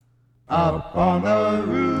Up on the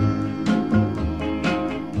roof,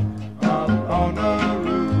 up on the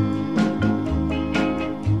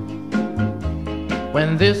roof.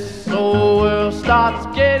 When this old world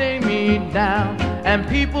starts getting me down and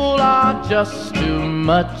people are just too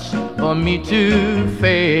much for me to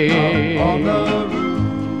face, up on the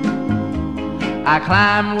roof, I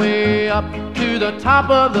climb way up to the top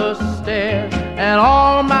of the stairs and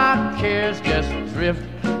all my cares just drift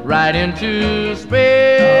right into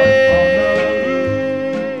space.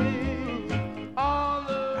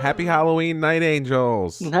 Happy Halloween, Night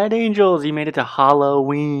Angels. Night Angels, you made it to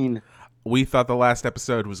Halloween. We thought the last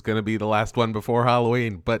episode was going to be the last one before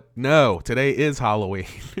Halloween, but no, today is Halloween.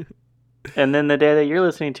 And then the day that you're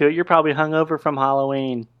listening to it, you're probably hungover from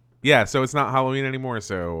Halloween. Yeah, so it's not Halloween anymore,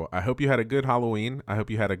 so I hope you had a good Halloween. I hope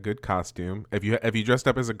you had a good costume. If you dressed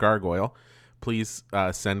up as a gargoyle, please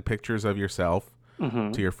send pictures of yourself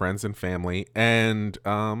to your friends and family. And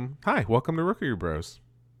hi, welcome to Rookery Bros.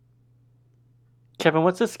 Kevin,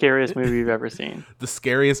 what's the scariest movie you've ever seen? The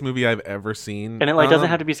scariest movie I've ever seen. And it doesn't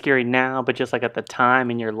have to be scary now, but just like at the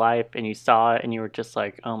time in your life and you saw it and you were just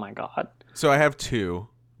like, oh my God. So I have two.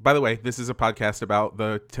 By the way, this is a podcast about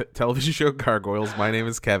the television show Gargoyles. My name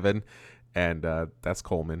is Kevin, and that's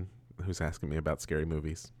Coleman, who's asking me about scary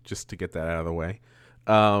movies, just to get that out of the way.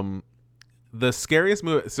 The scariest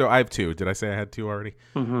movie... So I have two. Did I say I had two already?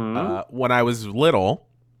 Mm-hmm. When I was little,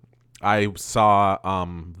 I saw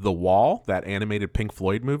The Wall, that animated Pink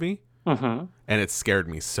Floyd movie, and it scared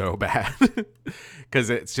me so bad. Because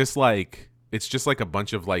it's just like a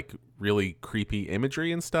bunch of like really creepy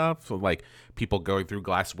imagery and stuff. So, like people going through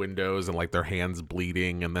glass windows and like their hands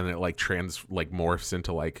bleeding, and then it like morphs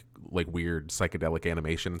into like weird psychedelic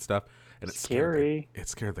animation and stuff. And it's scary. It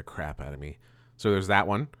scared the crap out of me. So there's that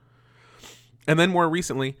one. And then more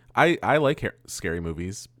recently, I like scary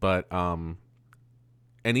movies, but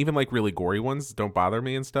and even like really gory ones don't bother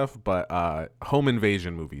me and stuff. But home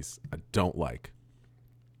invasion movies I don't like.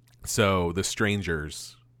 So The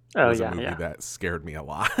Strangers was a movie that scared me a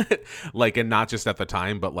lot. Like, and not just at the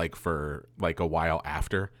time, but like for like a while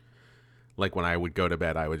after. Like when I would go to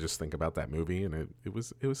bed, I would just think about that movie, and it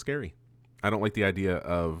was scary. I don't like the idea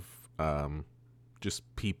of just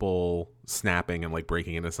people snapping and like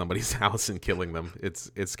breaking into somebody's house and killing them.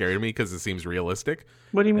 It's scary to me because it seems realistic.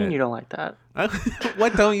 What do you mean you don't like that?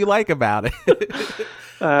 What don't you like about it?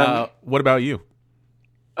 What about you?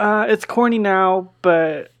 It's corny now,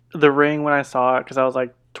 but The Ring, when I saw it, because I was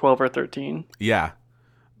like 12 or 13. Yeah.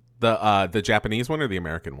 The Japanese one or the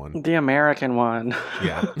American one? The American one.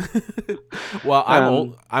 Yeah. Well,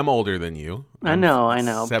 I'm older than you. I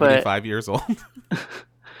know. 75 years old.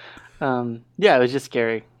 Yeah, it was just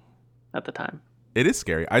scary at the time. It is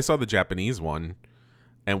scary. I saw the Japanese one,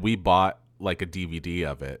 and we bought like a DVD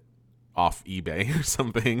of it off eBay or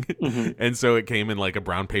something. And so it came in like a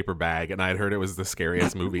brown paper bag, and I'd heard it was the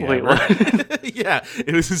scariest movie Wait, ever. what? Yeah,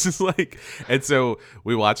 it was just like, and so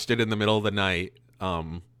we watched it in the middle of the night,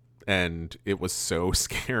 and it was so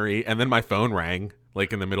scary. And then my phone rang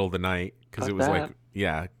like in the middle of the night because it was like,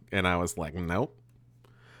 yeah, and I was like, nope.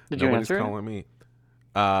 Did you answer it? Calling me.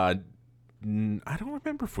 I don't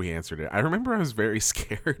remember if we answered it. I remember I was very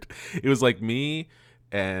scared. It was like me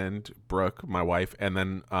and Brooke, my wife, and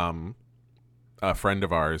then a friend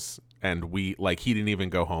of ours, and we like he didn't even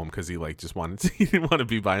go home because he like just he didn't want to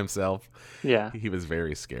be by himself. Yeah, he was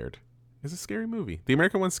very scared. It's a scary movie. The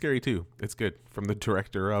American one's scary too. It's good, from the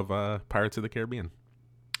director of Pirates of the Caribbean.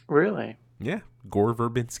 Really? Yeah, Gore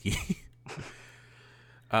Verbinski.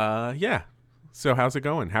 Yeah. So how's it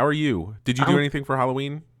going? How are you? Did you do anything for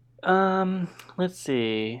Halloween? Let's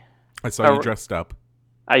see. I saw you dressed up.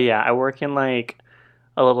 Yeah, I work in like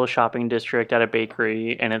a little shopping district at a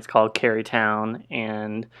bakery, and it's called Carytown.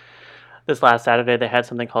 And this last Saturday, they had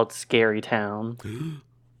something called Scary Town.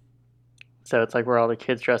 So it's like where all the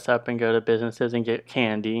kids dress up and go to businesses and get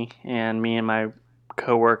candy. And me and my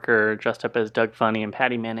coworker dressed up as Doug Funny and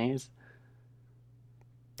Patty Mayonnaise.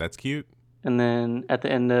 That's cute. And then at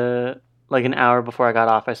the end of like an hour before I got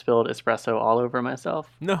off, I spilled espresso all over myself.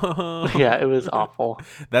 No. Yeah, it was awful.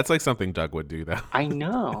 That's like something Doug would do, though. I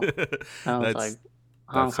know. I was like,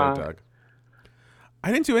 that's so Doug.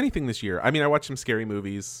 I didn't do anything this year. I mean, I watched some scary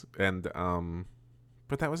movies, and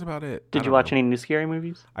but that was about it. Did you watch any new scary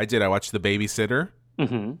movies? I did. I watched The Babysitter.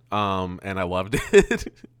 Mm-hmm. And I loved it.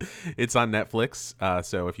 It's on Netflix.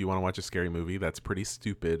 So if you want to watch a scary movie that's pretty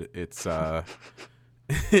stupid, it's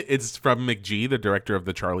it's from McG, the director of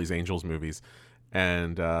the Charlie's Angels movies.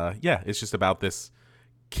 And yeah, it's just about this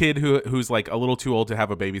kid who's like a little too old to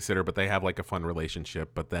have a babysitter, but they have like a fun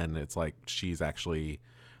relationship. But then it's like she's actually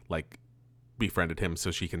like befriended him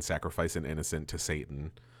so she can sacrifice an innocent to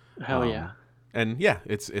Satan. Hell yeah. And yeah,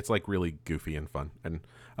 it's like really goofy and fun, and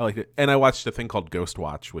I liked it. And I watched a thing called Ghost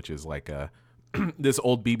Watch, which is like a this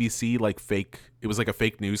old BBC like fake. It was like a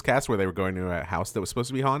fake newscast where they were going to a house that was supposed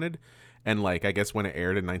to be haunted, and like I guess when it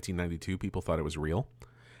aired in 1992, people thought it was real,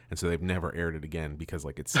 and so they've never aired it again because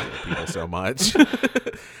like it scared people so much.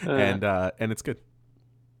 And it's good.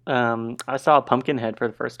 I saw Pumpkinhead for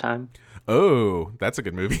the first time. Oh, that's a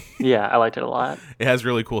good movie. Yeah, I liked it a lot. It has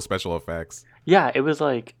really cool special effects. Yeah, it was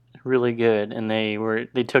like really good, and they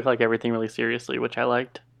took like everything really seriously, which I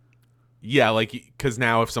liked. Yeah, like, because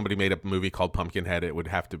now if somebody made a movie called Pumpkinhead, it would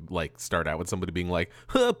have to, like, start out with somebody being like,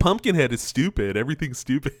 Pumpkinhead is stupid. Everything's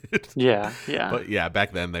stupid. Yeah, yeah. But, yeah,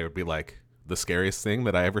 back then they would be like, the scariest thing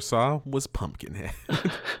that I ever saw was Pumpkinhead.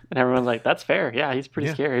 And everyone's like, that's fair. Yeah, he's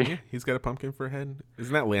pretty scary. Yeah, he's got a pumpkin for a head.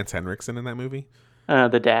 Isn't that Lance Henriksen in that movie?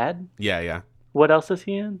 The dad? Yeah, yeah. What else is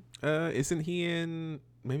he in? Isn't he in...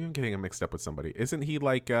 Maybe I'm getting him mixed up with somebody. Isn't he,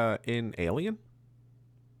 like, in Alien?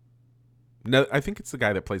 No, I think it's the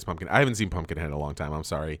guy that plays Pumpkin. I haven't seen Pumpkinhead in a long time. I'm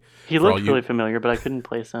sorry. He looked really familiar, but I couldn't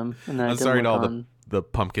place him. And then I'm sorry to all the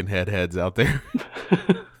Pumpkinhead heads out there.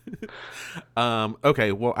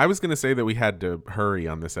 Okay, well, I was going to say that we had to hurry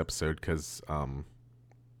on this episode because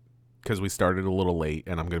we started a little late,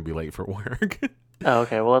 and I'm going to be late for work. Oh,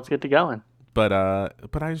 okay. Well, let's get to going. But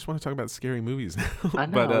I just want to talk about scary movies now. I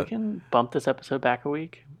know. We can bump this episode back a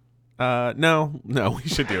week. No, we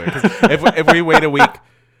should do it. 'Cause if we wait a week,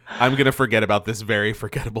 I'm going to forget about this very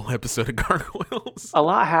forgettable episode of Gargoyles. A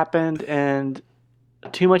lot happened, and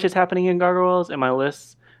too much is happening in Gargoyles, and my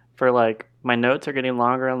lists for, like, my notes are getting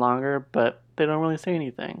longer and longer, but they don't really say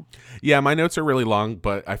anything. Yeah, my notes are really long,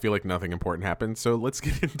 but I feel like nothing important happened, so let's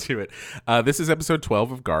get into it. This is episode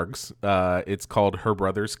 12 of Gargs. It's called Her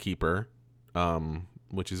Brother's Keeper,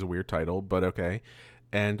 which is a weird title, but okay.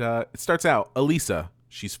 And it starts out, Elisa,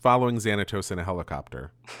 she's following Xanatos in a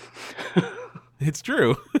helicopter. It's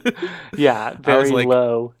true. Yeah, very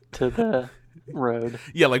low to the road.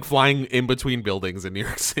 Yeah, like flying in between buildings in New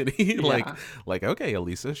York City. Yeah. like okay,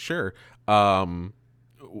 Elisa, sure.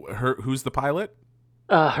 Who's the pilot?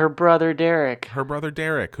 Her brother Derek. Her brother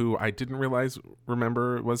Derek, who I didn't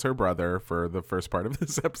remember was her brother for the first part of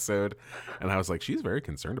this episode, and I was like, she's very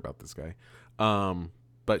concerned about this guy.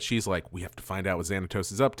 But she's like, we have to find out what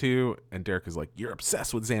Xanatos is up to, and Derek is like, you're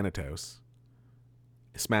obsessed with Xanatos.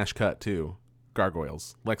 Smash cut too.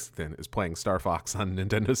 Gargoyles. Lexington is playing Star Fox on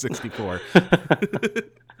Nintendo 64.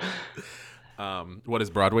 What is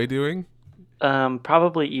Broadway doing?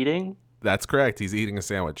 Probably eating. That's correct. He's eating a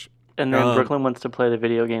sandwich. And then Brooklyn wants to play the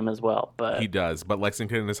video game as well. But he does. But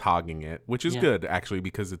Lexington is hogging it, which is good, actually,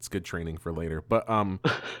 because it's good training for later. But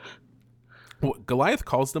Goliath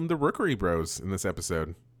calls them the Rookery Bros in this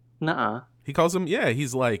episode. Nuh-uh. He calls them,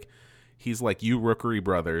 he's like, you Rookery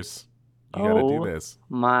brothers. You gotta do this.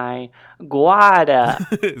 My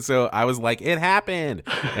guada. So I was like, it happened.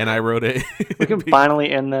 And I wrote it. We can finally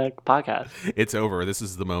end the podcast. It's over. This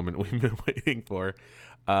is the moment we've been waiting for.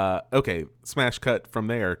 Okay, smash cut from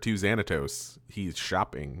there to Xanatos. He's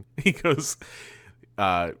shopping. He goes,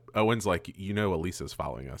 Owen's like, Elisa's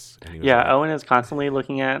following us. And he goes, yeah, Owen is constantly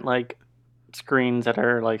looking at, like, screens that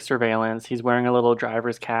are, like, surveillance. He's wearing a little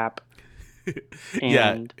driver's cap.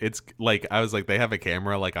 Yeah, it's like I was like, they have a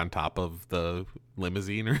camera like on top of the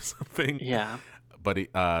limousine or something. Yeah, but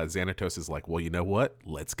Xanatos is like, well, you know what?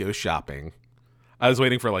 Let's go shopping. I was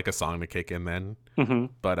waiting for like a song to kick in then,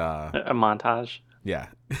 but a montage. Yeah,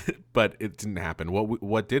 but it didn't happen.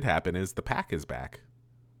 What did happen is the pack is back.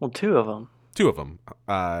 Well, two of them.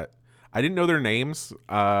 I didn't know their names.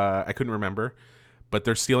 I couldn't remember, but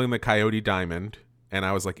they're stealing the Coyote Diamond, and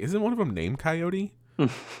I was like, isn't one of them named Coyote?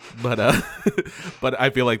 But I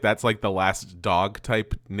feel like that's like the last dog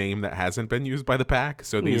type name that hasn't been used by the pack.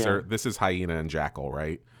 So this is Hyena and Jackal,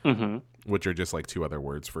 right? Mm-hmm. Which are just like two other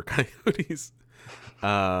words for coyotes.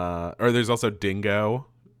 Or there's also Dingo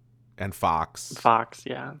and Fox. Fox,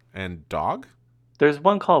 yeah. And Dog? There's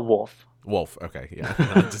one called Wolf. Wolf, okay, yeah.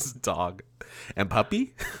 Not just Dog. And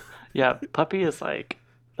Puppy? Yeah, Puppy is like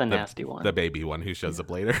the nasty one. The baby one who shows up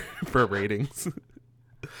later for ratings.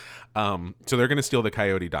 So they're going to steal the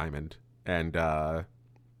Coyote Diamond, and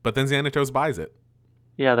but then Xanatos buys it.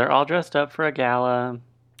 Yeah, they're all dressed up for a gala.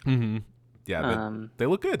 Mm-hmm. Yeah, they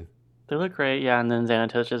look good. They look great, yeah, and then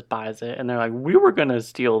Xanatos just buys it, and they're like, we were going to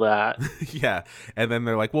steal that. Yeah, and then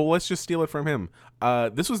they're like, well, let's just steal it from him.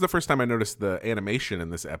 This was the first time I noticed the animation in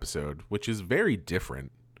this episode, which is very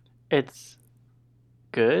different. It's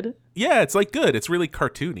good? Yeah, it's like good. It's really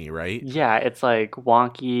cartoony, right? Yeah, it's like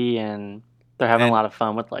wonky, and they're having a lot of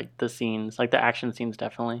fun with like the scenes, like the action scenes,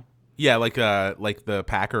 definitely. Yeah, like the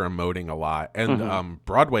pack are emoting a lot, and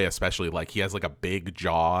Broadway especially, like he has like a big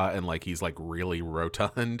jaw and like he's like really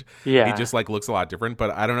rotund. Yeah. He just like looks a lot different, but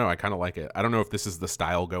I don't know. I kind of like it. I don't know if this is the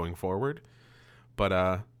style going forward, but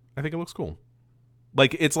I think it looks cool.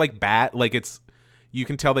 Like it's like bad. Like it's you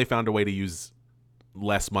can tell they found a way to use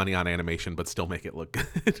less money on animation, but still make it look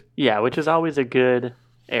good. Yeah, which is always a good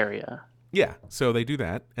area. Yeah, so they do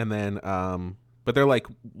that, and then but they're like,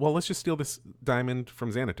 well, let's just steal this diamond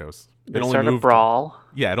from Xanatos. They start a brawl.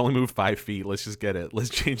 Yeah, it only moved 5 feet. Let's just get it. Let's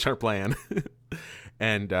change our plan.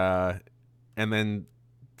 and then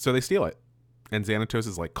so they steal it, and Xanatos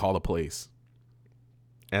is like, call the police.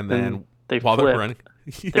 And then they while flip. they're running,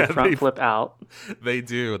 They front flip out. They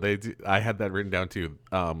do. I had that written down too.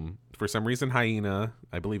 For some reason, Hyena,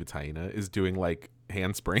 I believe it's Hyena, is doing like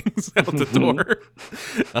handsprings out the door,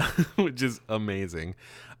 which is amazing.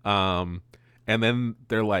 And then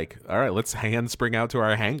they're like, all right, let's handspring out to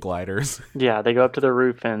our hang gliders. Yeah, they go up to the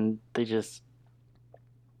roof and they just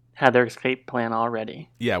had their escape plan already.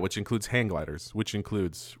 Yeah, which includes hang gliders, which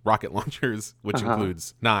includes rocket launchers, which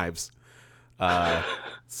includes knives.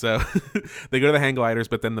 So they go to the hang gliders,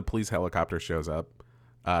 but then the police helicopter shows up.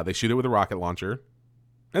 They shoot it with a rocket launcher,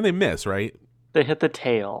 and they miss, right? They hit the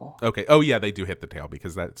tail. Okay. Oh, yeah, they do hit the tail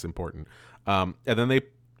because that's important. And then they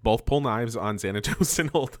both pull knives on Xanatos and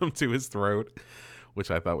hold them to his throat, which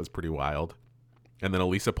I thought was pretty wild. And then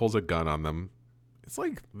Elisa pulls a gun on them. It's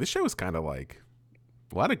like, this show is kind of like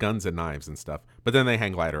a lot of guns and knives and stuff. But then they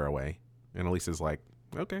hang glider away, and Elisa's like,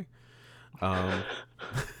 okay. But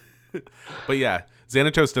yeah,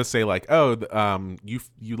 Xanatos does say like, oh,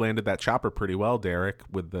 you landed that chopper pretty well, Derek,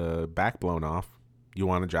 with the back blown off. You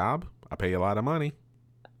want a job? I'll pay you a lot of money.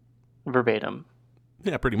 Verbatim.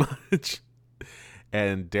 Yeah, pretty much.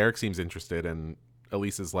 And Derek seems interested, and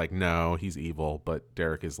Elisa's like, no, he's evil. But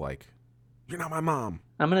Derek is like, you're not my mom.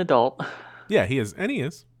 I'm an adult. Yeah, he is. And he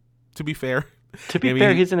is, to be fair. To be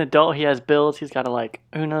fair, he's an adult. He has bills. He's got to, like,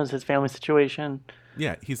 who knows his family situation.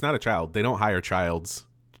 Yeah, he's not a child. They don't hire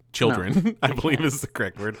children, no, I believe is the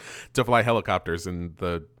correct word, to fly helicopters in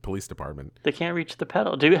the police department. They can't reach the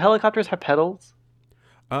pedal. Do helicopters have pedals?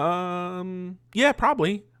 Yeah,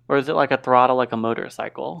 probably. Or is it like a throttle, like a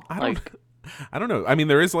motorcycle? I don't know. I mean,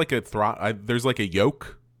 there is like a there's like a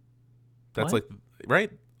yoke. That's what? Like,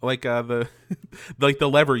 right? Like the like the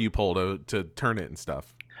lever you pull to turn it and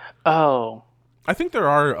stuff. Oh. I think there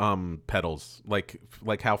are pedals, like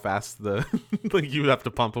how fast the like you have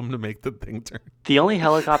to pump them to make the thing turn. The only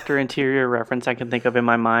helicopter interior reference I can think of in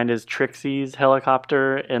my mind is Trixie's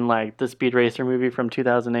helicopter in like the Speed Racer movie from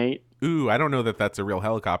 2008. Ooh, I don't know that that's a real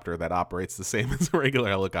helicopter that operates the same as a regular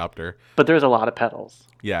helicopter. But there's a lot of pedals.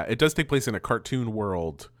 Yeah, it does take place in a cartoon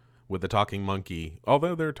world with a talking monkey.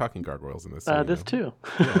 Although there are talking gargoyles in this. This too.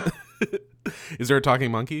 Yeah. Is there a talking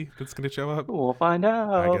monkey that's going to show up? We'll find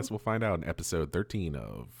out. I guess we'll find out in episode 13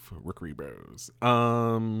 of Rookery Bros.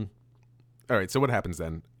 All right, so what happens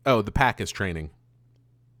then? Oh, the pack is training.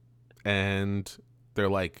 And they're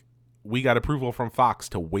like, we got approval from Fox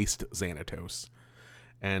to waste Xanatos.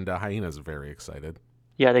 And Hyena's very excited.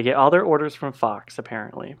 Yeah, they get all their orders from Fox,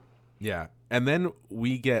 apparently. Yeah. And then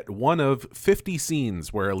we get one of 50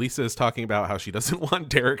 scenes where Elisa is talking about how she doesn't want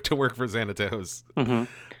Derek to work for Xanatos. Mm-hmm.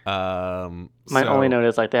 My only note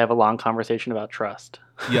is like they have a long conversation about trust.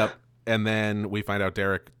 Yep. And then we find out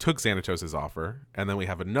Derek took Xanatos' offer. And then we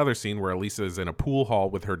have another scene where Elisa is in a pool hall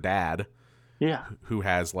with her dad. Yeah. Who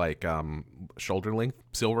has like shoulder length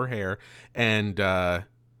silver hair. And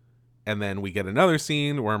then we get another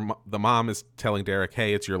scene where the mom is telling Derek,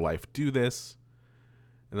 hey, it's your life. Do this.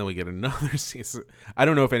 And then we get another scene. I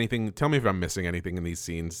don't know if anything, tell me if I'm missing anything in these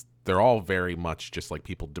scenes. They're all very much just like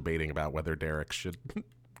people debating about whether Derek should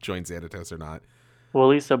join Xanatos or not. Well,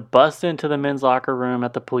 Lisa busts into the men's locker room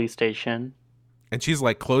at the police station. And she's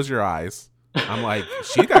like, close your eyes. I'm like,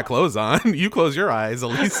 she got clothes on. You close your eyes,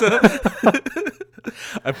 Elisa.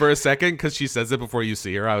 For a second, because she says it before you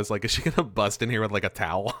see her, I was like, is she going to bust in here with like a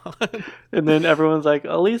towel on? And then everyone's like,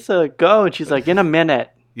 Elisa, go. And she's like, in a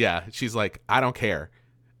minute. Yeah, she's like, I don't care.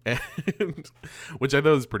 And, which I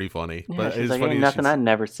thought was pretty funny. Yeah, but she's it's like, funny ain't nothing I've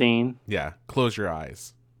never seen. Yeah, close your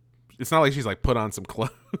eyes. It's not like she's like, put on some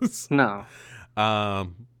clothes. No.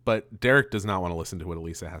 But Derek does not want to listen to what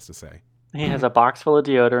Elisa has to say. He has a box full of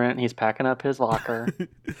deodorant. He's packing up his locker.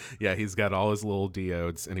 Yeah, he's got all his little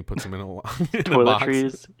deodes, and he puts them in a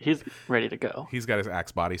toiletries. He's ready to go. He's got his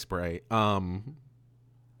Axe body spray. And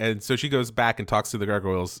so she goes back and talks to the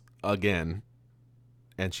gargoyles again.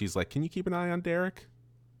 And she's like, can you keep an eye on Derek?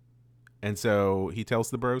 And so he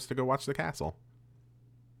tells the bros to go watch the castle.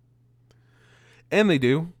 And they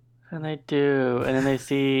do. And they do. And then they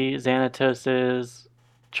see Xanatos'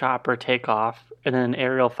 chopper take off, and then an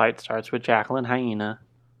aerial fight starts with Jackal and Hyena.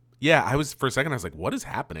 Yeah, for a second I was like, what is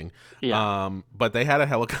happening? Yeah. But they had a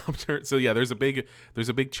helicopter. So yeah, there's a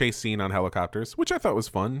big chase scene on helicopters, which I thought was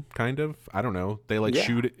fun, kind of. I don't know. They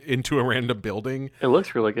shoot into a random building. It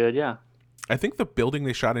looks really good, yeah. I think the building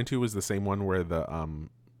they shot into was the same one where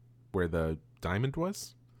the diamond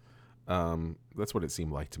was. That's what it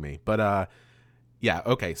seemed like to me. But yeah,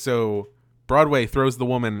 okay. So Broadway throws the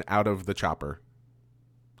woman out of the chopper.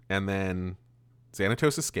 And then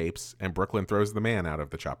Xanatos escapes, and Brooklyn throws the man out of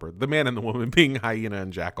the chopper. The man and the woman being Hyena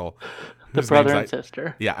and Jackal. The brother and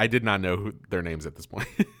sister. Yeah, I did not know their names at this point.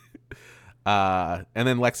 And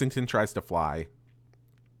then Lexington tries to fly.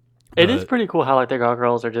 It is pretty cool how like the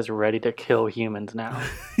gargoyles are just ready to kill humans now.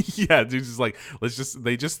 Yeah, dude, just like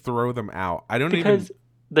they just throw them out. Because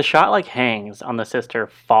the shot like hangs on the sister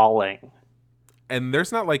falling. And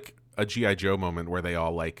there's not like a G.I. Joe moment where they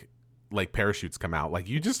all like parachutes come out. Like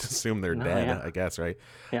you just assume they're dead, yeah. I guess, right?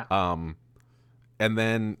 Yeah. And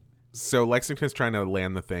then so Lexington's trying to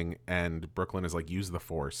land the thing, and Brooklyn is like, use the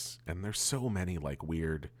force. And there's so many like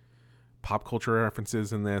weird pop culture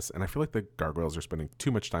references in this, and I feel like the gargoyles are spending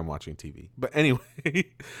too much time watching TV. But anyway, they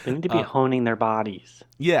need to be honing their bodies.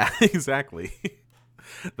 Yeah, exactly.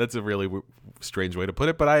 That's a really strange way to put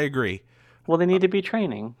it, but I agree. Well, they need to be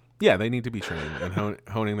training. Yeah, they need to be training and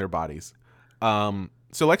honing their bodies.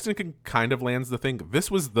 So Lexington kind of lands the thing.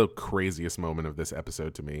 This was the craziest moment of this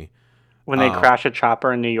episode to me. When they crash a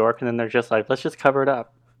chopper in New York, and then they're just like, let's just cover it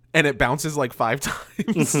up. And it bounces like 5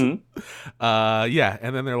 times. Mm-hmm. Yeah,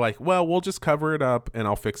 and then they're like, well, we'll just cover it up and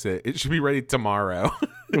I'll fix it. It should be ready tomorrow.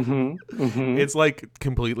 Mm-hmm. Mm-hmm. It's like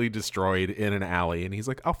completely destroyed in an alley. And he's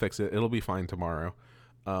like, I'll fix it. It'll be fine tomorrow.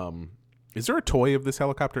 Is there a toy of this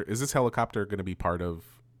helicopter? Is this helicopter going to be part of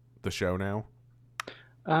the show now?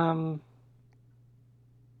 I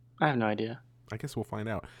have no idea. I guess we'll find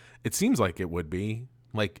out. It seems like it would be.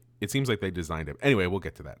 Like, it seems like they designed it. Anyway, we'll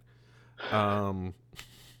get to that.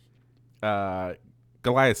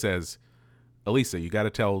 Goliath says, Elisa, you got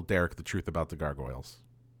to tell Derek the truth about the gargoyles.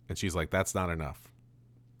 And she's like, that's not enough.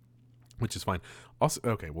 Which is fine. Also,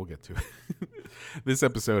 okay, we'll get to it. This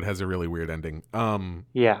episode has a really weird ending.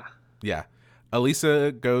 Yeah. Yeah.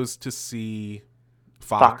 Elisa goes to see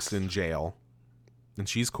Fox in jail. And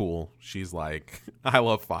she's cool. She's like, I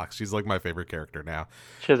love Fox. She's like my favorite character now.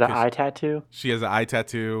 She has an eye tattoo? She has an eye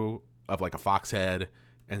tattoo of like a fox head.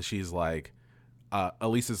 And she's like,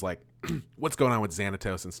 Elisa's like, what's going on with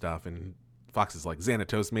Xanatos and stuff? And Fox is like,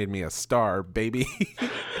 Xanatos made me a star, baby.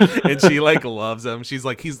 And she like loves him. She's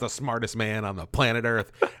like, he's the smartest man on the planet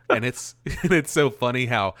Earth. And it's so funny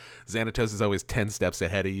how Xanatos is always 10 steps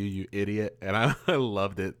ahead of you, you idiot. And I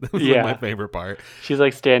loved it. That was like my favorite part. She's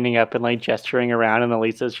like standing up and like gesturing around, and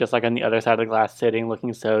Elisa's just like on the other side of the glass sitting,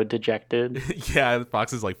 looking so dejected. Yeah,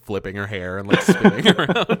 Fox is like flipping her hair and like spinning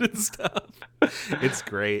around and stuff. It's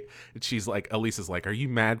great. And she's like, Elisa's like, are you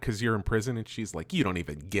mad because you're in prison? And she's like, you don't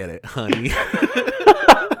even get it, honey.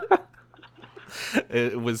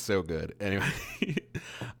 It was so good. Anyway,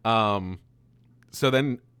 so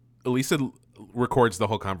then Elisa records the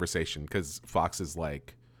whole conversation because Fox is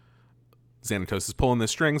like, Xanatos is pulling the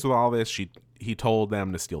strings with all this. He told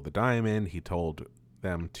them to steal the diamond. He told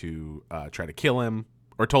them to try to kill him,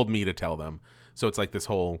 or told me to tell them. So it's like this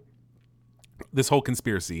whole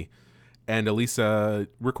conspiracy, and Elisa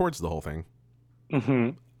records the whole thing.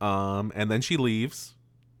 Mm-hmm. And then she leaves,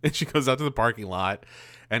 and she goes out to the parking lot,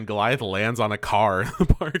 and Goliath lands on a car in the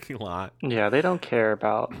parking lot. Yeah, they don't care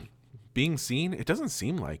about being seen. It doesn't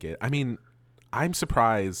seem like it. I mean, I'm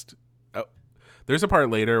surprised. There's a part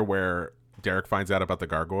later where Derek finds out about the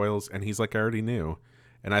gargoyles, and he's like, I already knew.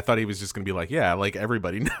 And I thought he was just going to be like, yeah, like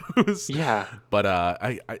everybody knows. Yeah. But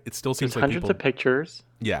it still seems like hundreds of pictures.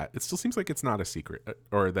 Yeah, it still seems like it's not a secret,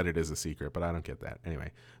 or that it is a secret, but I don't get that.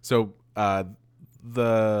 Anyway, so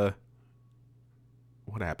what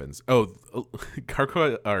happens? Oh,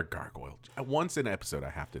 gargoyle. Once in an episode, I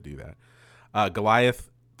have to do that.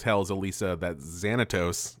 Goliath tells Elisa that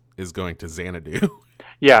Xanatos is going to Xanadu.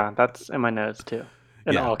 Yeah, that's in my notes too,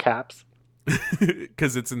 in all caps.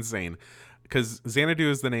 Because it's insane. Because Xanadu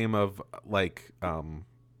is the name of like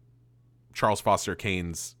Charles Foster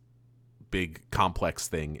Kane's big complex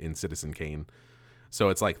thing in Citizen Kane. So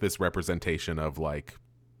it's like this representation of like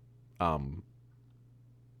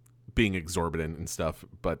being exorbitant and stuff.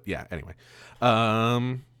 But yeah, anyway.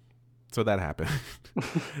 So that happened.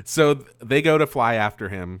 So they go to fly after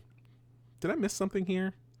him. Did I miss something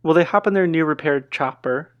here? Well, they hop in their new repaired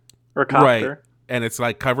chopper or copter. Right. And it's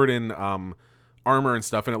like covered in armor and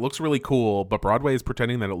stuff, and it looks really cool, but Broadway is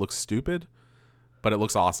pretending that it looks stupid. but it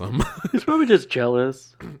looks awesome. He's probably just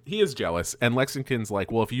jealous. He is jealous. And Lexington's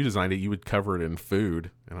like, well, if you designed it, you would cover it in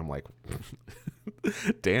food. And I'm like,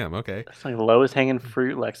 damn, okay. It's like lowest hanging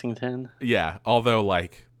fruit, Lexington. Yeah, although,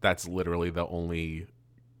 like, that's literally the only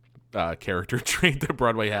character trait that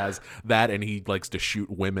Broadway has. That, and he likes to shoot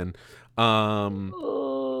women. Let's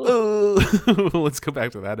go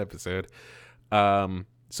back to that episode.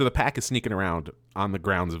 So the pack is sneaking around on the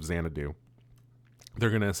grounds of Xanadu. They're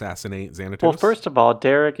going to assassinate Xanatos. Well, first of all,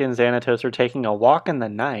 Derek and Xanatos are taking a walk in the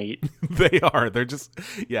night. They are. They're just,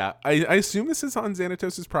 yeah. I assume this is on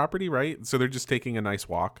Xanatos' property, right? So they're just taking a nice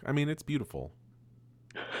walk. I mean, it's beautiful.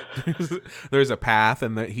 There's a path,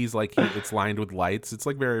 and he's like, it's lined with lights. It's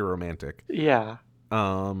like very romantic. Yeah.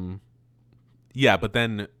 Yeah, but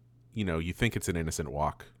then, you know, you think it's an innocent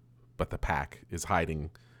walk, but the pack is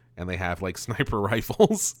hiding, and they have like sniper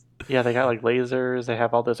rifles. Yeah, they got like lasers. They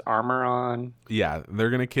have all this armor on. Yeah,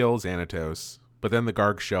 they're gonna kill Xanatos, but then the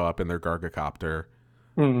Gargs show up in their Gargacopter.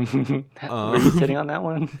 Were you sitting on that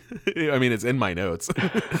one? I mean, it's in my notes.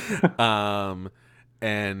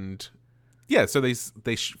 And yeah, so they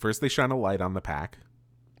first they shine a light on the pack,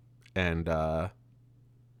 and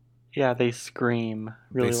yeah, they scream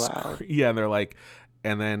really loud. Yeah, and they're like,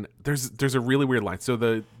 and then there's a really weird line. So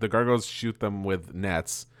the Gargoyles shoot them with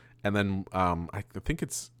nets, and then I think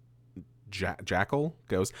it's Jackal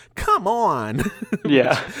goes, "Come on!"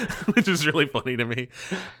 Yeah, which is really funny to me.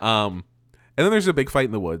 And then there's a big fight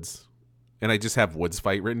in the woods, and I just have woods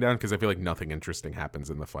fight written down because I feel like nothing interesting happens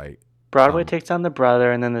in the fight. Broadway takes on the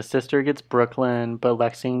brother, and then the sister gets Brooklyn, but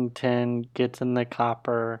Lexington gets in the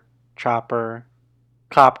copter, the copper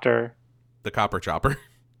chopper,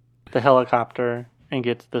 the helicopter, and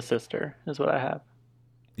gets the sister. Is what I have.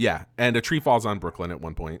 Yeah, and a tree falls on Brooklyn at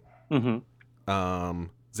one point. Mm-hmm.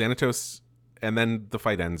 Xanatos, and then the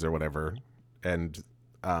fight ends or whatever, and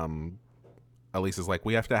Elise is like,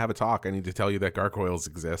 we have to have a talk. I need to tell you that gargoyles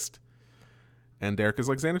exist. And Derek is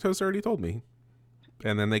like, Xanatos already told me.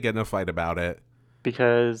 And then they get in a fight about it.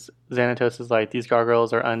 Because Xanatos is like, these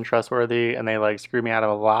gargoyles are untrustworthy, and they like screw me out of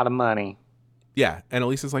a lot of money. Yeah, and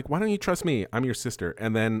Elise is like, why don't you trust me? I'm your sister.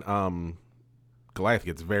 And then Goliath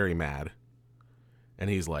gets very mad. And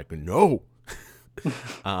he's like, no.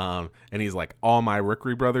 And he's like, all my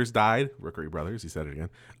Rookery brothers died. Rookery brothers, he said it again.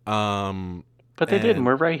 But they didn't.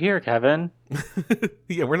 We're right here, Kevin.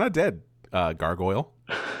 Yeah, we're not dead, gargoyle.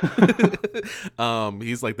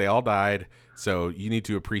 He's like, they all died, so you need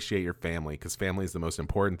to appreciate your family, because family is the most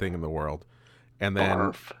important thing in the world. And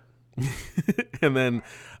then and then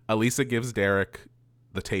Elisa gives Derek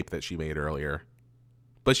the tape that she made earlier,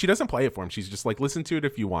 but she doesn't play it for him. She's just like, listen to it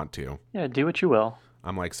if you want to. Yeah, do what you will.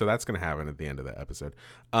 I'm like, so that's gonna happen at the end of the episode.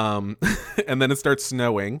 And then it starts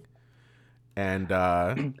snowing, and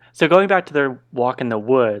so going back to their walk in the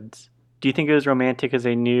woods, do you think it was romantic because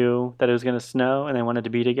they knew that it was going to snow and they wanted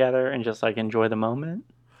to be together and just like enjoy the moment?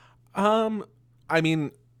 I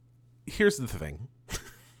mean, here's the thing.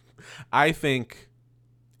 I think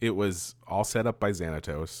it was all set up by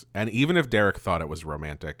Xanatos, and even if Derek thought it was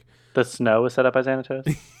romantic, the snow was set up by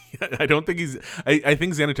Xanatos. I don't think I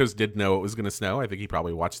think Xanatos did know it was going to snow. I think he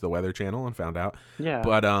probably watched the Weather Channel and found out. Yeah.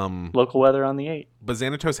 But local weather on the 8th. But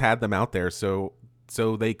Xanatos had them out there so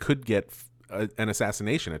they could get an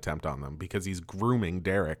assassination attempt on them, because he's grooming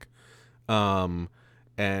Derek. And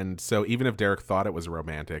so even if Derek thought it was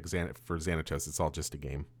romantic, for Xanatos, it's all just a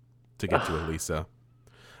game to get to Elisa.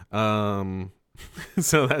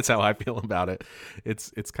 So that's how I feel about it.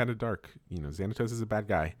 It's kind of dark. You know, Xanatos is a bad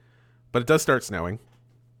guy. But it does start snowing.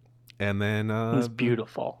 And then it's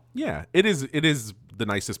beautiful. Yeah, it is the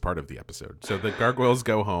nicest part of the episode. So the gargoyles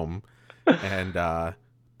go home, and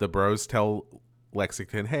the bros tell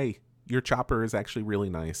Lexington, hey, your chopper is actually really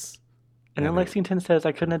nice. And then Lexington says,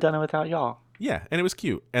 I couldn't have done it without y'all. Yeah, and it was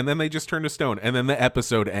cute. And then they just turn to stone, and then the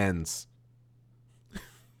episode ends.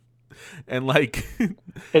 And like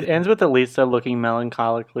it ends with Elisa looking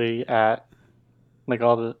melancholically at like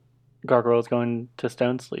all the gargoyles going to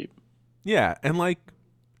stone sleep. Yeah, and like,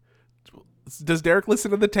 does Derek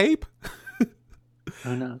listen to the tape?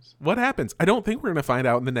 Who knows? What happens? I don't think we're going to find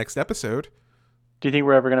out in the next episode. Do you think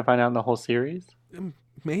we're ever going to find out in the whole series?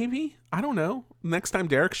 Maybe. I don't know. Next time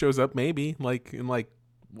Derek shows up, maybe. Like, in like,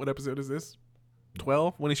 what episode is this?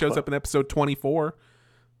 12? When he shows up in episode 24,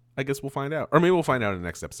 I guess we'll find out. Or maybe we'll find out in the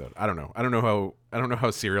next episode. I don't know. I don't know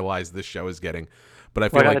how serialized this show is getting. But I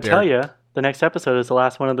feel I gotta tell you, the next episode is the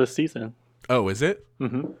last one of this season. Oh, is it?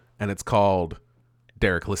 Mm-hmm. And it's called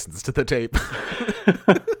Derek Listens to the Tape.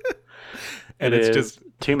 And it's just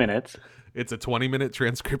 2 minutes. It's a 20-minute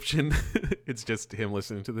transcription. It's just him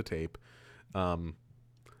listening to the tape. So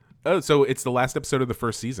it's the last episode of the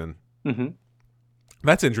first season. Mm-hmm.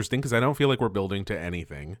 That's interesting because I don't feel like we're building to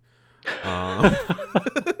anything. Um,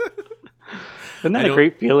 Isn't I that a don't-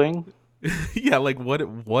 great feeling? yeah, like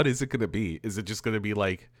what is it going to be? Is it just going to be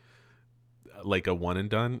like a one and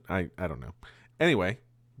done? I don't know. Anyway,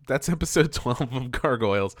 that's episode 12 of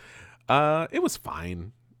Gargoyles. It was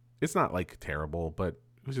fine. It's not like terrible, but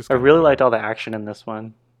it was just I kinda really whatever. liked all the action in this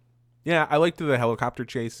one. Yeah, I liked the helicopter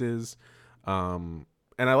chases. And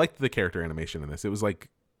I liked the character animation in this. It was like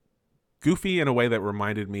goofy in a way that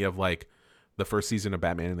reminded me of like the first season of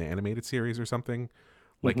Batman in the animated series or something.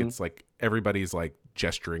 Like Mhm. it's like everybody's like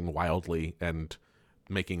gesturing wildly and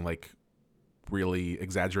making like really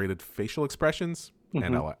exaggerated facial expressions,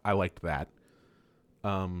 and I liked that.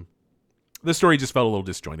 The story just felt a little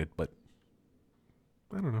disjointed, but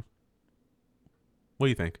I don't know. What do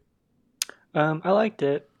you think? I liked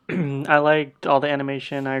it. I liked all the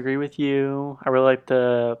animation. I agree with you. I really liked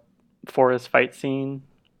the forest fight scene.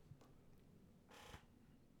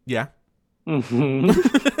 Yeah. Mhm.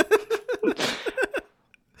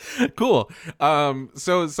 Cool.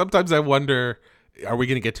 So sometimes I wonder, are we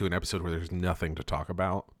going to get to an episode where there's nothing to talk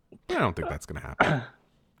about? I don't think that's going to happen.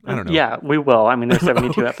 I don't know. Yeah, we will. I mean, there's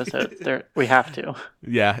 72 episodes. We have to.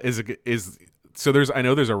 Yeah. So I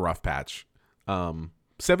know there's a rough patch.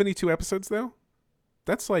 72 episodes though.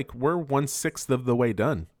 That's like we're 1/6 of the way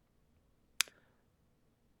done.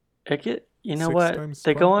 You know 6 what? times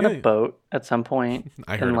They go 12? on Yeah. a boat at some point.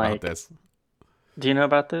 I heard and, about like, this. Do you know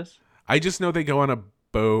about this? I just know they go on a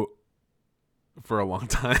boat for a long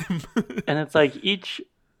time. And it's like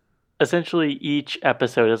essentially each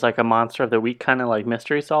episode is like a monster of the week kind of like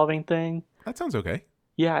mystery solving thing. That sounds okay.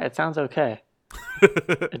 Yeah, it sounds okay.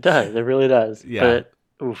 It does. It really does. Yeah.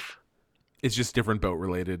 But oof. It's just different boat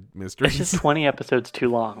related It's mysteries. just 20 episodes too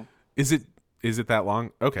long. Is it that long?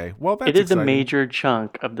 Okay. Well, that's It is exciting. a major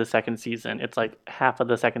chunk of the second season. It's like half of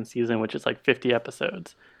the second season, which is like 50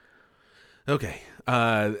 episodes. Okay.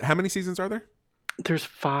 How many seasons are there? There's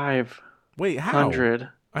 500. Wait, how?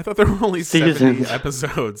 I thought there were only 70 Seasons.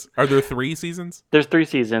 episodes. Are there 3 seasons? There's 3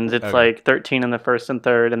 seasons. It's Okay. like 13 in the first and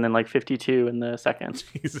third, and then like 52 in the second.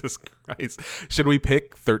 Jesus Christ. Should we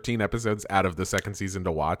pick 13 episodes out of the second season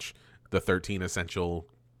to watch? The 13 essential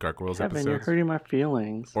Gargoyles Kevin, you're episodes? hurting my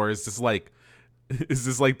feelings. Or is this like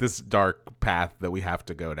this dark path that we have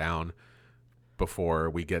to go down before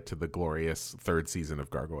we get to the glorious third season of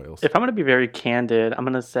Gargoyles? If I'm going to be very candid, I'm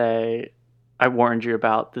going to say I warned you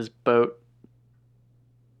about this boat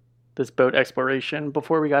exploration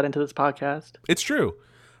before we got into this podcast. It's true.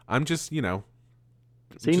 I'm just, So you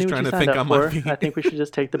just knew what trying you to signed think up on my for. feet. I think we should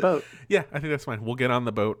just take the boat. Yeah, I think that's fine. We'll get on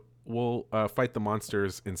the boat. We'll fight the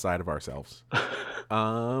monsters inside of ourselves.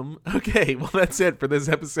 Okay, well, that's it for this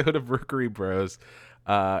episode of Rookery Bros.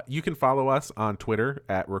 You can follow us on Twitter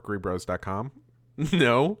at rookerybros.com.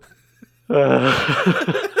 No.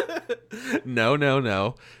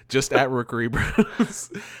 No. Just at Rookery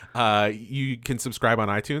Bros. You can subscribe on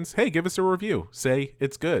iTunes. Hey, give us a review. Say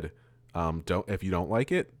it's good. If you don't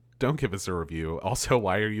like it, don't give us a review. Also,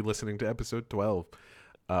 why are you listening to episode 12?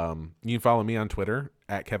 You can follow me on Twitter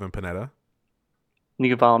at Kevin Panetta. You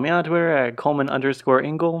can follow me on Twitter at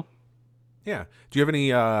Coleman_Ingle. Yeah. Do you have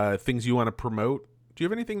any things you want to promote? Do you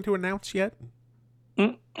have anything to announce yet?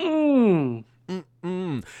 Mm-mm.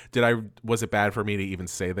 Was it bad for me to even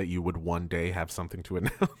say that you would one day have something to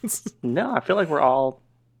announce? No, I feel like we're all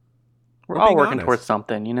being working honest. towards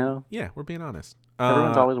something, you know? Yeah, we're being honest.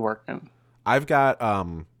 Everyone's always working. I've got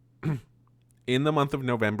in the month of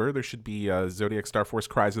November there should be Zodiac Star Force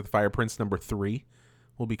Cries of the Fire Prince #3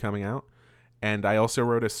 will be coming out, and I also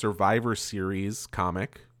wrote a Survivor Series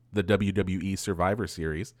comic, the WWE Survivor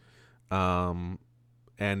Series, and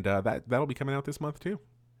that'll be coming out this month too.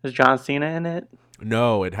 Is John Cena in it?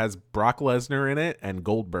 No, it has Brock Lesnar in it and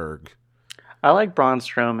Goldberg. I like Braun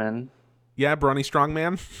Strowman. Yeah, Brawny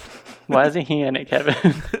Strongman. Why isn't he in it, Kevin?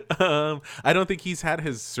 I don't think he's had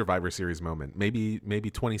his Survivor Series moment. Maybe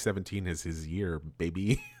 2017 is his year,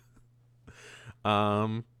 baby.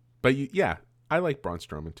 But yeah, I like Braun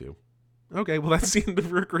Strowman too. Okay, well that's the end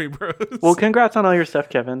of Rookery Bros. Well, congrats on all your stuff,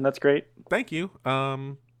 Kevin. That's great. Thank you.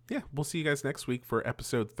 Yeah, we'll see you guys next week for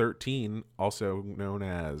episode 13, also known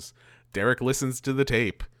as Derek Listens to the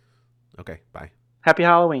Tape. Okay, bye. Happy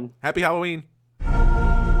Halloween. Happy Halloween.